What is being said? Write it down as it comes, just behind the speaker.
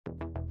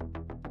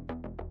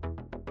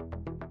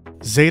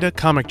Zeta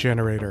Comic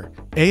Generator,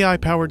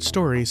 AI-powered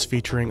stories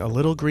featuring a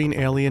little green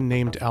alien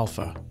named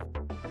Alpha.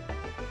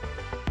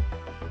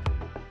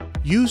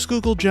 Use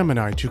Google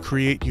Gemini to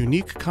create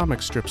unique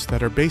comic strips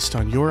that are based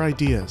on your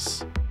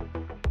ideas.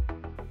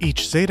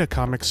 Each Zeta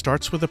comic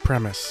starts with a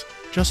premise,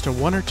 just a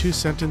 1 or 2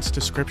 sentence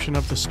description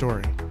of the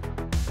story.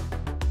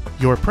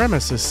 Your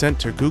premise is sent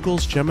to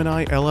Google's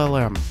Gemini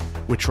LLM,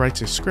 which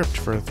writes a script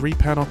for a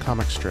 3-panel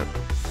comic strip.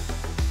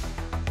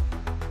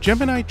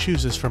 Gemini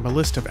chooses from a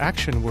list of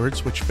action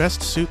words which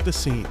best suit the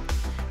scene.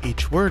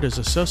 Each word is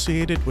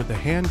associated with a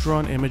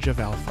hand-drawn image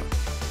of Alpha.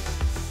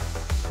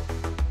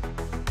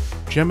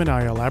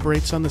 Gemini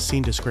elaborates on the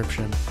scene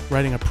description,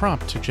 writing a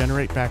prompt to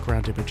generate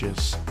background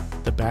images.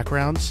 The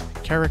backgrounds,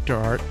 character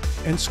art,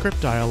 and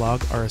script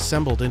dialogue are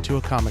assembled into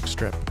a comic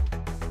strip.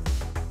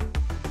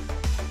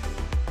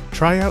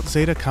 Try out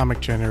Zeta Comic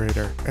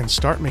Generator and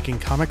start making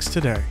comics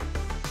today.